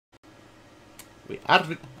We are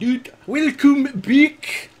dude. Welcome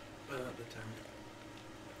back.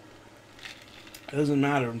 Doesn't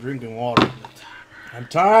matter. I'm drinking water. I'm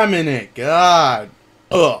timing it. God.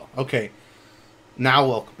 Ugh. Okay. Now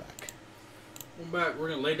welcome back. Welcome back. We're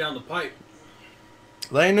gonna lay down the pipe.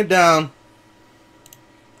 Laying it down.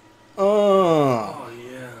 Oh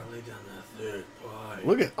yeah, lay down that thick pipe.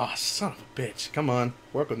 Look at son of a bitch. Come on.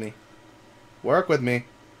 Work with me. Work with me.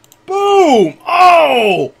 Boom!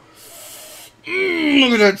 Oh!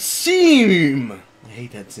 Look at that seam! I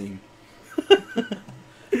hate that seam.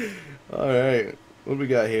 Alright. What do we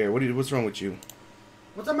got here? What's wrong with you?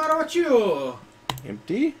 What's the matter with you?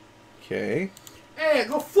 Empty? Okay. Hey,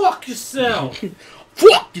 go fuck yourself!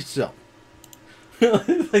 Fuck yourself!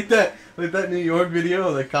 like that New York video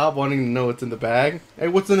of the cop wanting to know what's in the bag. Hey,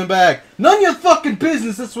 what's in the bag? None of your fucking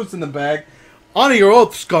business. That's what's in the bag. Honor your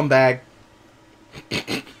oath, scumbag.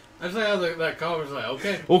 I just like how that cop was like,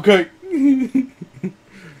 okay. Okay.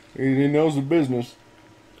 He knows the business.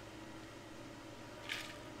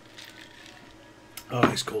 Oh,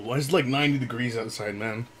 it's cold. Why is it like 90 degrees outside,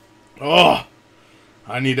 man? Oh,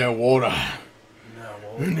 I need that water. I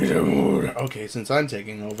need that water. Okay, since I'm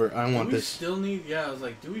taking over, I want this. Still need? Yeah, I was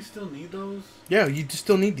like, do we still need those? Yeah, you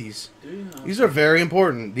still need these. Do you? Okay. These are very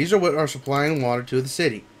important. These are what are supplying water to the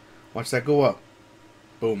city. Watch that go up.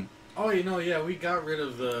 Boom. Oh, you know, yeah, we got rid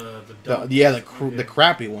of the the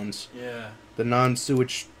crappy ones. Yeah. The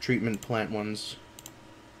non-sewage treatment plant ones.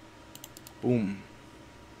 Boom.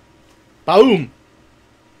 Boom!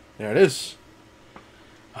 There it is.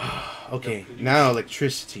 Okay, now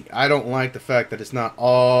electricity. I don't like the fact that it's not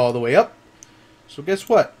all the way up. So guess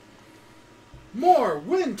what? More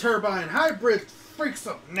wind turbine hybrid freaks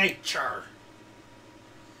of nature.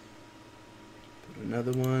 Put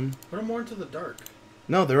another one. Put them more into the dark.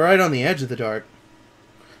 No, they're right on the edge of the dark.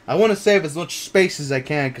 I want to save as much space as I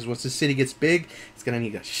can, because once the city gets big, it's going to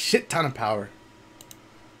need a shit ton of power.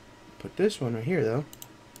 Put this one right here, though.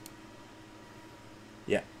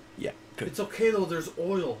 Yeah, good. It's okay, though. There's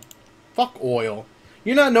oil. Fuck oil.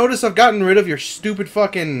 You not notice I've gotten rid of your stupid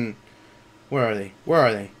fucking... Where are they? Where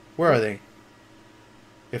are they? Where are they?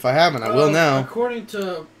 If I haven't, I will now. According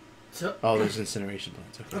to oh, there's incineration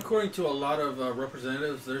plants. Okay. According to a lot of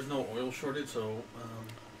representatives, there's no oil shortage, so...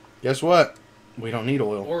 guess what? We don't need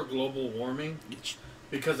oil. Or global warming.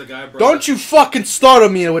 Because a guy brought... Don't you fucking start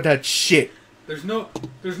on me with that shit! There's no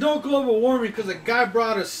global warming because a guy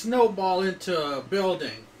brought a snowball into a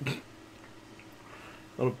building.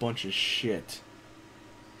 What a bunch of shit.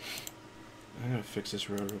 I'm gonna fix this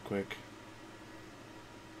road real quick.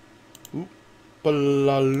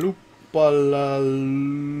 Oop-a-la-loop.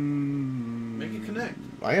 Make it connect.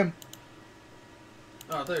 I am.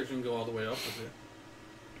 Oh, I thought you were going to go all the way up with it.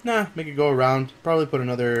 Nah, make it go around. Probably put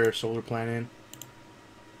another solar plant in.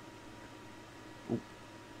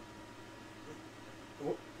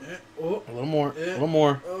 A little more. A little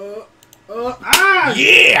more. Ah!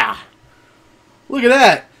 Yeah! Look at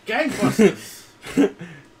that! Gangbusters!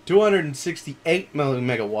 268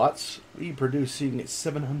 megawatts. We producing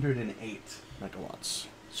 708 megawatts.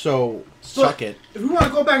 So, suck it. If we want to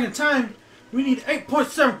go back in time, we need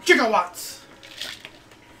 8.7 gigawatts.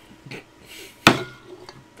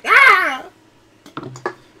 Ah!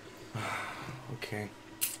 Okay.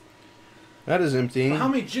 That is emptying. Well, how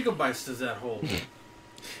many gigabytes does that hold?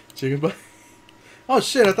 Gigabyte? Oh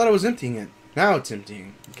shit, I thought I was emptying it. Now it's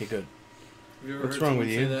emptying. Okay, good. Have you ever What's heard wrong with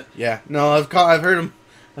someone you? say that? Yeah. No, I've heard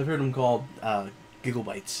them called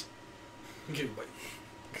gigabytes. Gigabyte.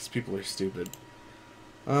 Because people are stupid.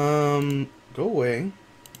 Go away.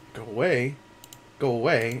 Go away. Go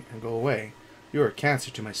away. And go away. You're a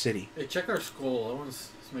cancer to my city. Hey, check our skull. I want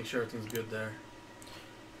to make sure everything's good there.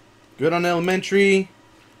 Good on elementary.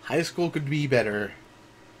 High school could be better.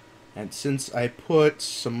 And since I put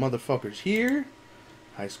some motherfuckers here,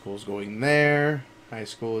 high school's going there. High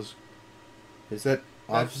school is... Is that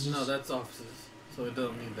offices? No, that's offices. So it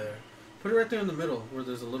doesn't need there. Put it right there in the middle, where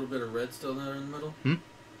there's a little bit of red still there in the middle. Hmm?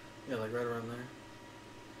 Yeah, like right around there.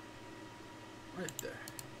 Right there.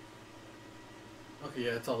 Okay,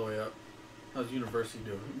 yeah, it's all the way up. How's university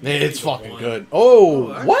doing? It's fucking good.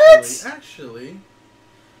 Oh, actually, what? Actually,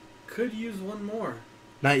 could use one more.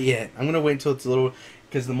 Not yet. I'm gonna wait until it's a little...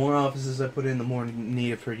 Because the more offices I put in, the more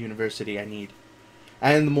need for university I need.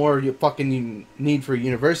 And the more you fucking need for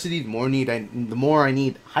university, the more I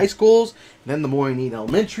need high schools, then the more I need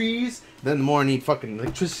elementaries, then the more I need fucking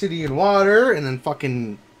electricity and water, and then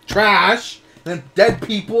fucking trash, and then dead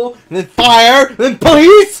people, and then fire, and then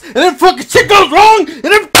police, and then fucking shit goes wrong, and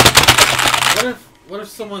then... What if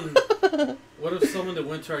someone that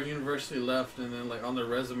went to our university left, and then like on their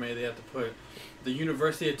resume they have to put the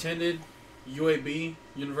university attended UAB,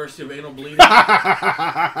 University of Anal Bleeding.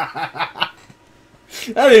 I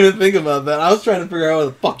didn't even think about that. I was trying to figure out where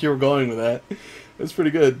the fuck you were going with that. That's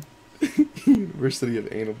pretty good. University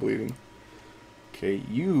of Anal Bleeding. Okay,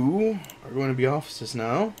 you are going to be offices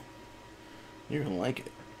now. You're going to like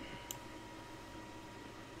it.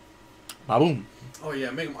 Ba-boom. Oh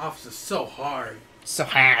yeah, make them offices so hard. So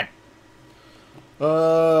hard.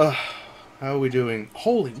 How are we doing?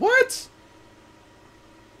 Holy, what?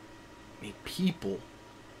 Need people.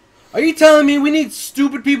 Are you telling me we need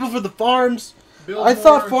stupid people for the farms? I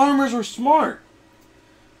thought farmers were smart.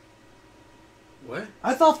 What?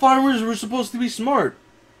 I thought farmers were supposed to be smart.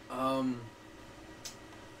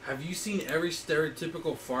 Have you seen every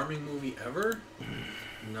stereotypical farming movie ever?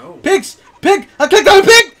 No. Pigs! Pig! I clicked on a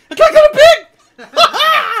pig! I clicked on a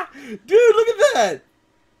pig! Dude, look at that!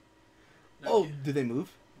 No, Oh, did they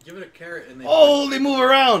move? Give it a carrot and they Oh, they move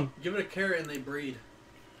around! Give it a carrot and they breed.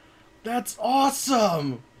 That's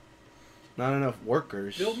awesome! Not enough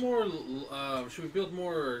workers. Build more, should we build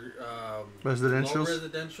more, Residentials? low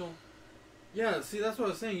residential? Yeah, see, that's what I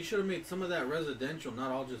was saying. You should have made some of that residential,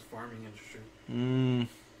 not all just farming industry.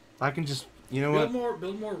 I can just, you know what?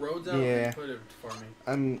 Build more roads out Yeah. and put it to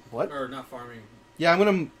farming. What? Or not farming. Yeah,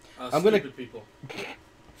 I'm Stupid people.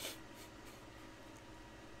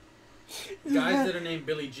 Guys gonna... that are named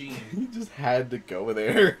Billie Jean. You just had to go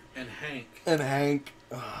there. And Hank. And Hank.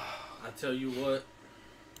 I tell you what.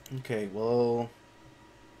 Okay, well...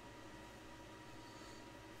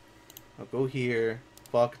 I'll go here.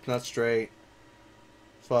 Fuck, it's not straight.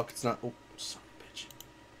 Fuck, it's not... Oh, son of a bitch.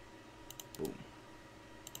 Boom.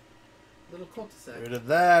 Little cul-de-sac. Get rid of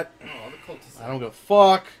that. Oh, the cul-de-sac. I don't give a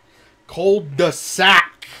fuck.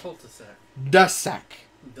 Cul-de-sac. Cul-de-sac. Da-sac.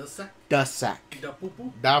 Da-sac. Da-sac.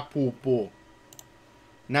 Da-poo-poo. Da-poo-poo.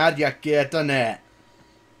 Nadia Ketanet.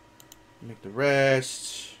 Make the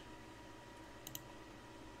rest.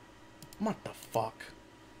 What the fuck?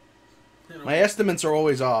 You know, My estimates are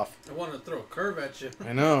always off. I want to throw a curve at you.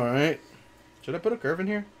 I know, right? Should I put a curve in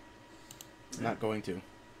here? I'm not going to.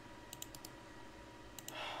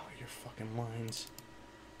 Your fucking lines.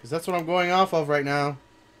 Because that's what I'm going off of right now.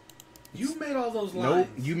 You made all those lines.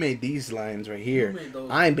 Nope, you made these lines right here. You made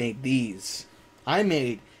those. I made these. I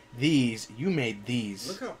made these. You made these.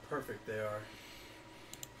 Look how perfect they are.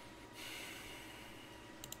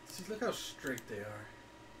 See, look how straight they are.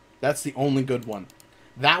 That's the only good one.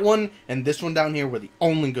 That one and this one down here were the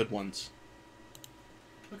only good ones.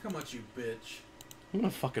 Look how much you bitch. I'm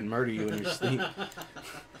gonna fucking murder you in your sleep. I'm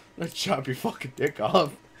gonna chop your fucking dick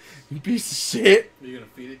off. You piece of shit. Are you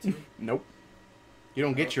gonna feed it to me? Nope. You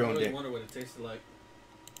don't get your own I dick. really wonder what it tasted like.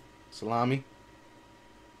 Salami.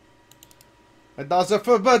 That's a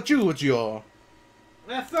fagiuggio.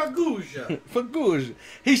 Faguja. Faguj.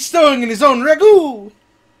 He's stirring in his own ragu.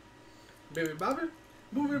 Baby Bobby?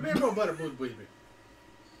 Booby baby butter baby.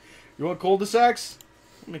 You want cul-de-sacs?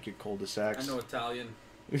 I'll make you cul-de-sacs. I know Italian.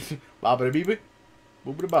 Bobbity beeby.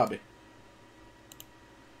 Boobity bobby.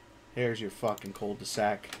 Here's your fucking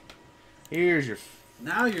cul-de-sac. Here's your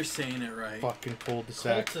Now you're saying it right. fucking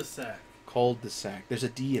cul-de-sac. Cul-de-sac. Cul-de-sac. There's a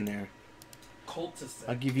D in there. Cul-de-sac.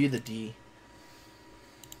 I'll give you the D.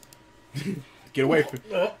 Get away from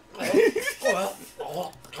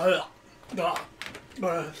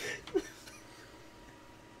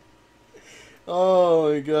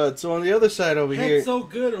Oh my god. So on the other side over here. It's so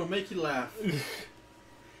good it'll make you laugh.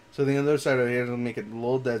 So the other side over here will make it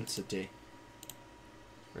low density.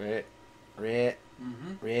 Right.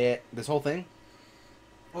 This whole thing?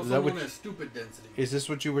 Also that known what as stupid density. Is this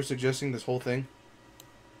what you were suggesting, this whole thing?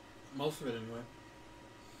 Most of it anyway.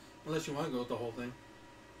 Unless you want to go with the whole thing.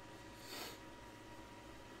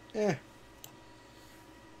 Yeah.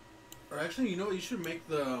 Or actually, you know what? You should make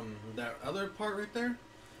the that other part right there.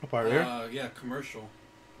 A part here? Yeah, commercial.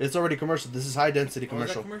 It's already commercial. This is high density Oh, is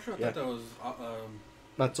that commercial. commercial? I Yeah. thought that was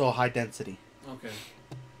That's all high density. okay.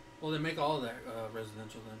 Well, then make all of that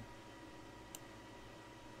residential then.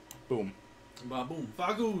 Boom. Ba boom.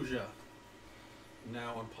 Faguja.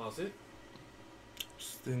 Now unpause it.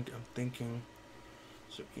 I'm thinking.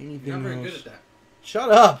 So anything You're not very else? good at that.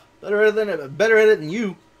 Shut up! Better at it than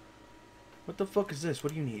you. What the fuck is this?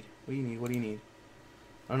 What do you need? What do you need? What do you need?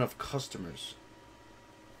 I don't have customers.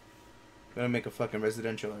 Gotta make a fucking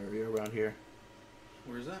residential area around here.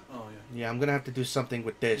 Where is that? Oh yeah. Yeah, I'm gonna have to do something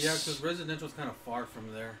with this. Yeah, because residential's kind of far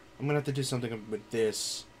from there. I'm gonna have to do something with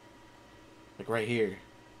this. Like right here.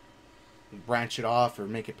 Branch it off or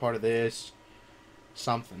make it part of this.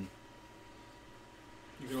 Something.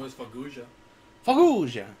 You can always Faguja.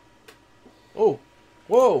 Faguja! Oh.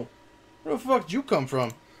 Whoa! Where the fuck did you come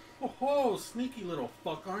from? Oh, ho, sneaky little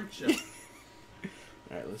fuck, aren't you?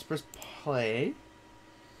 Alright, let's press play.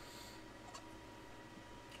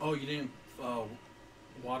 Oh, you didn't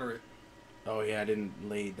water it. Oh yeah, I didn't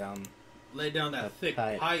lay down. Lay down that thick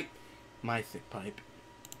pipe. My thick pipe.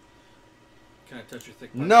 Can I touch your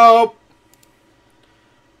thick pipe? Nope!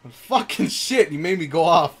 Fucking shit, you made me go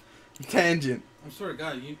off tangent. I swear to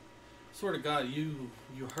God, you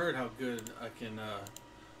heard how good I can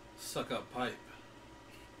suck up pipe.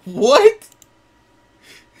 What?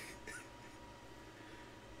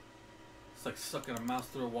 It's like sucking a mouse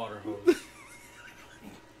through a water hose.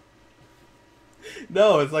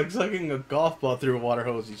 No, it's like sucking a golf ball through a water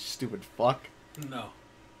hose, you stupid fuck. No,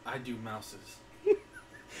 I do mouses.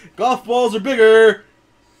 Golf balls are bigger!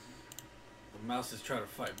 The mouses try to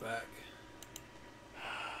fight back.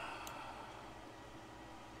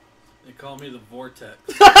 They call me the Vortex.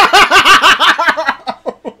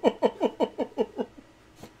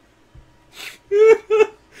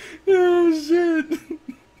 Oh shit.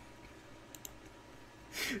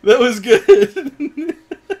 That was good.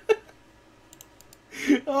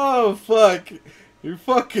 Oh fuck. You're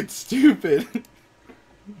fucking stupid.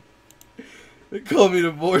 They call me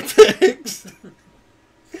the Vortex.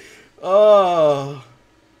 Oh.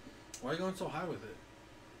 Why are you going so high with it?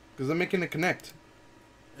 Because I'm making it connect.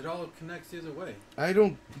 It all connects either way. I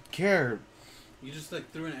don't care. You just like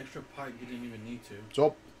threw an extra pipe you didn't even need to.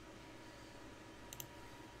 So.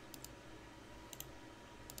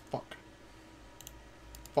 Fuck.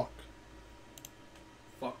 Fuck.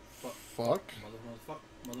 Fuck. Fuck.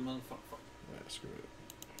 Motherfuck. Fuck. Yeah, screw it.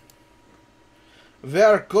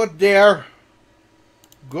 Very good there.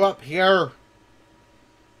 Go up here.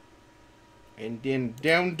 And then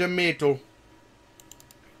down the middle.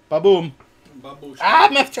 Ba-boom. Babushka. Ah,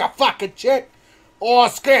 Mr. fucking shit. Oh,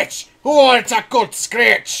 scratch. Oh, it's a good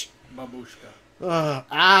scratch. Babushka.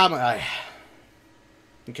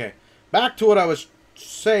 Okay. Back to what I was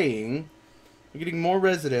saying. We're getting more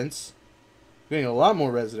residents. We're getting a lot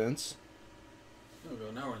more residents. There we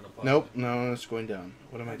go. Now we're in the pot. Nope. No, it's going down.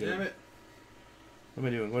 What am I doing? Damn it. What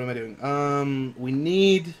am I doing? We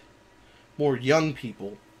need more young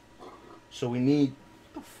people. So we need...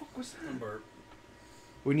 What the fuck was that? Burp.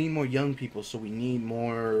 We need more young people, so we need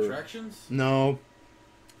more... Attractions? No.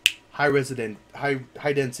 High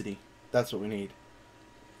density. That's what we need.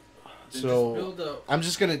 Then So, just build a... I'm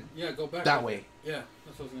just gonna... Yeah, go back. That way. Yeah,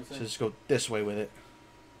 that's what I was going to say. So just go this way with it.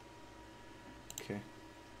 Okay.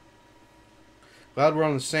 Glad we're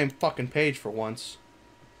on the same fucking page for once.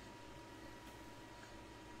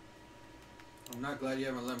 I'm not glad you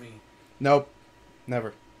haven't let me, Nope.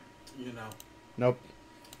 Never. you know. Nope.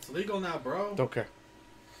 It's legal now, bro. Don't care.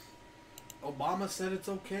 Obama said it's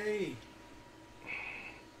okay.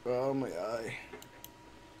 Oh my eye.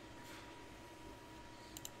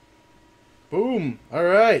 Boom.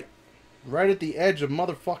 Alright. Right at the edge of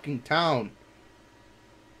motherfucking town.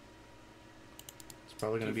 It's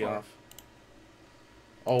probably going to be off.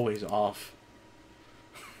 Always off.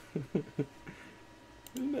 It'll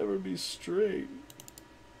never be straight.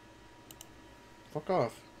 Fuck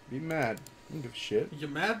off. Be mad. I don't give a shit. You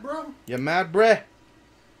mad, bro? You mad, bruh?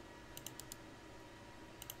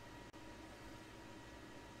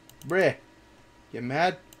 Bruh. You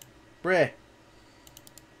mad? Bruh.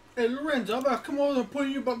 Hey, Lorenzo, how about come over and put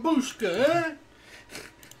in your babushka, eh?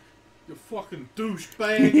 You fucking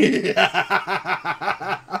douchebag.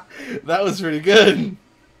 That was pretty good.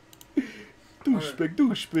 Douchebag,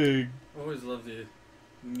 douchebag. I always loved the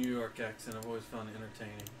New York accent. I've always found it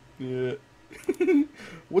entertaining. Yeah.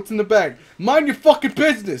 What's in the bag? Mind your fucking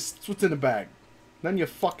business. That's what's in the bag. None of your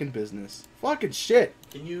fucking business. Fucking shit.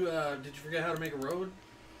 Can you, did you forget how to make a road?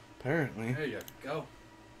 Apparently. There you go.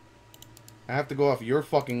 I have to go off your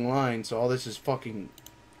fucking line, so all this is fucking...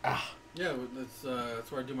 Ah. Yeah,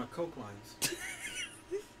 that's where I do my coke lines.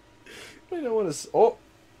 I don't want to... Oh.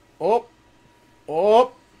 Oh.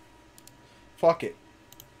 Oh. Fuck it.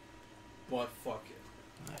 But fuck it.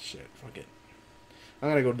 Ah, shit. Fuck it. I'm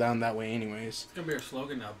gonna go down that way anyways. It's gonna be our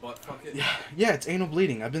slogan now, but fuck it. Yeah, it's anal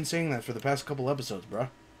bleeding. I've been saying that for the past couple episodes, bro.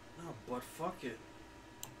 No, but fuck it.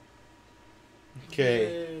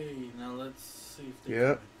 Okay. Yay. Now let's see if they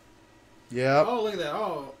Yep. Yep. Oh, look at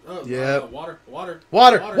that. Yep. Water.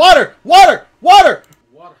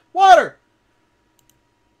 Water!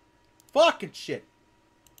 Fucking shit.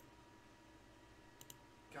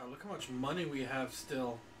 God, look how much money we have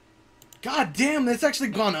still. God damn, that's actually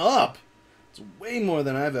gone up. It's way more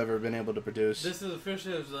than I've ever been able to produce. This is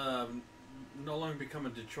officially no longer become a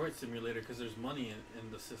Detroit simulator because there's money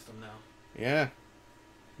in the system now. Yeah.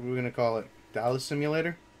 What are we gonna call it? Dallas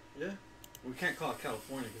Simulator? Yeah. We can't call it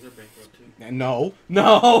California because they're bankrupt too. No,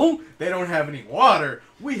 no, they don't have any water.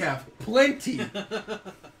 We have plenty.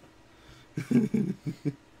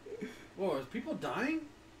 Whoa, is people dying?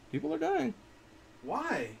 People are dying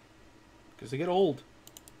Why? because they get old.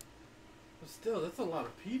 But still, that's a lot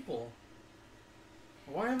of people.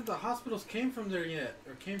 Why haven't the hospitals came from there yet?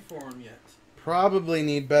 Or came for them yet? Probably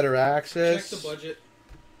need better access. Check the budget.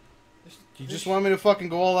 You just want me to fucking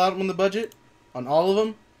go all out on the budget? On all of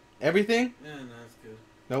them? Everything? Yeah, no, that's good.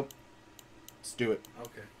 Nope. Let's do it.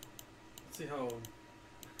 Okay. Let's see how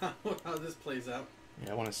this plays out.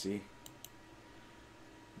 Yeah, I want to see.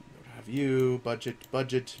 Have you budget.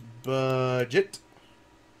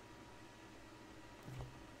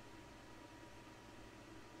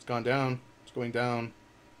 It's gone down. It's going down.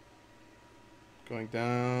 Going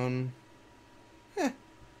down. I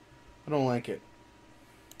don't like it.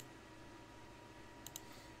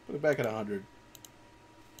 Put it back at 100.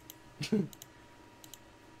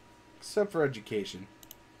 Except for education.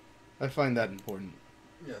 I find that important.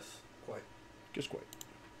 Yes, quite. Just quite.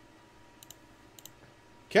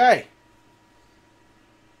 Okay.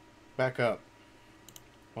 Back up.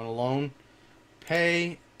 Want a loan?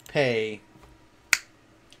 Pay. Paid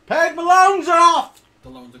my loans off! The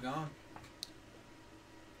loans are gone.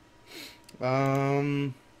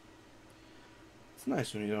 It's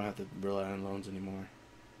nice when you don't have to rely on loans anymore.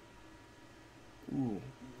 Ooh.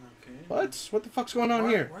 Okay. What? What the fuck's going on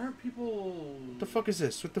here? Why aren't people... What the fuck is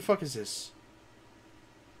this? What the fuck is this?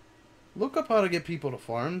 Look up how to get people to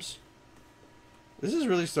farms. This is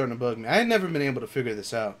really starting to bug me. I had never been able to figure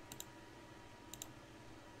this out.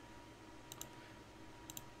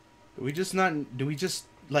 Do we just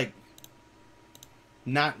like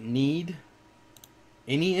not need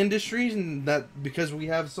any industries and that because we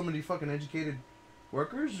have so many fucking educated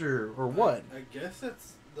workers or what? I guess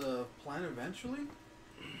that's the plan eventually.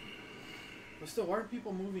 But still, why aren't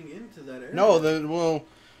people moving into that area? No,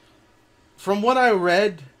 from what I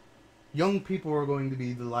read, young people are going to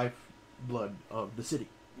be the lifeblood of the city.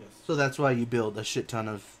 Yes. So that's why you build a shit ton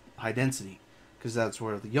of high density, because that's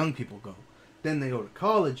where the young people go. Then they go to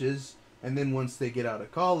colleges, and then once they get out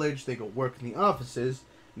of college, they go work in the offices.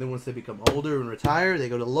 And then once they become older and retire, they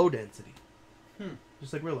go to low density.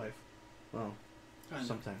 Just like real life. Well, Kinda.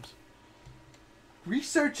 sometimes.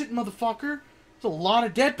 Research it, motherfucker. There's a lot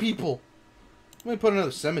of dead people. I'm gonna put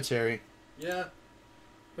another cemetery. Yeah.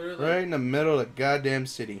 Put it Right in the middle of the goddamn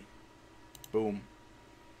city. Boom.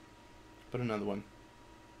 Put another one.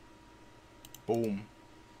 Boom.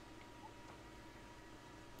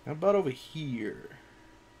 How about over here?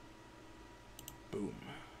 Boom.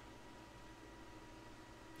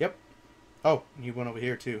 Yep. Oh, you went over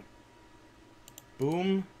here too.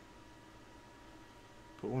 Boom.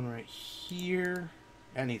 Put one right here.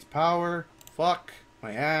 That needs power. Fuck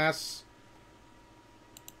my ass.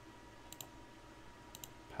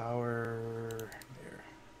 Power there.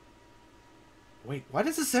 Wait, why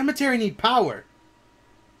does the cemetery need power?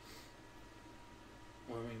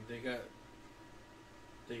 Well, I mean, they got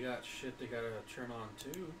shit they gotta turn on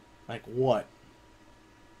too. Like what?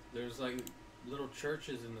 There's like little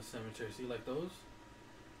churches in the cemetery. See, like those?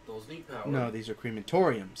 Those need power. No, these are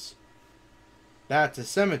crematoriums. That's a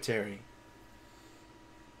cemetery.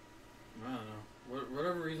 I don't know.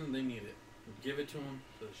 Whatever reason they need it. Give it to them.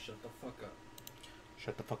 Just shut the fuck up.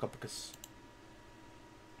 Shut the fuck up, because...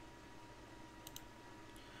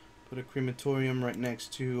 Put a crematorium right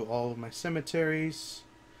next to all of my cemeteries.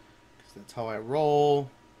 Because that's how I roll.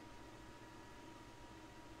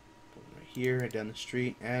 Put one right here, right down the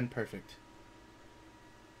street, and perfect.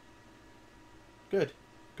 Good.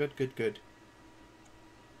 Good, good, good.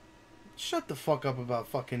 Shut the fuck up about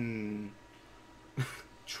fucking...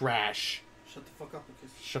 trash. Shut the fuck up, because...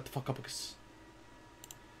 Shut the fuck up, because...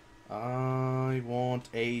 I want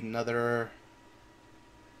another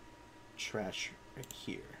trash right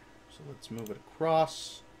here. So let's move it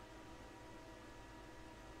across.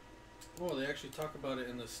 Oh, they actually talk about it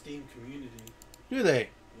in the Steam community. Do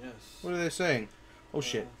they? Yes. What are they saying? Oh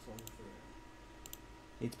shit. So I'm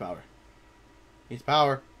Needs power. Needs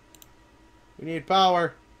power. We need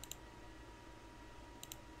power.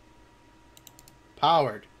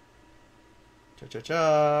 Powered. Cha-cha-cha.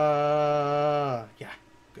 Yeah.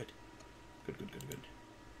 Good. Good, good, good, good.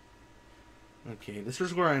 Okay, this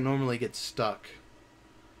is where I normally get stuck.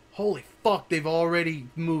 Holy fuck, they've already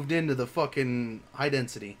moved into the fucking high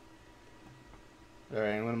density.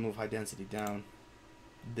 Alright, I'm gonna move high density down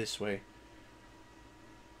this way.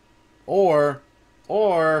 Or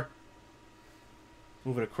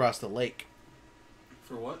move it across the lake.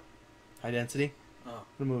 For what? High density? Oh. I'm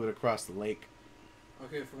gonna move it across the lake.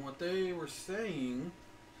 Okay, from what they were saying,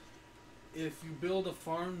 if you build a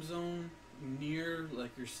farm zone near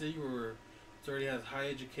like your city where it already has high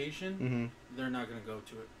education, Mm-hmm. they're not gonna go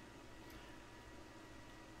to it.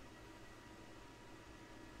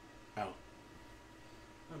 Oh.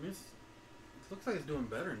 I mean, it looks like it's doing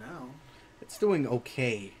better now. It's doing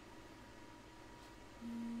okay.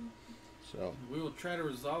 So. We will try to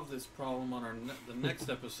resolve this problem on our the next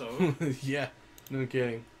episode. Yeah. No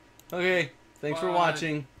kidding. Okay. Thanks for Bye.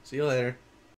 watching. See you later.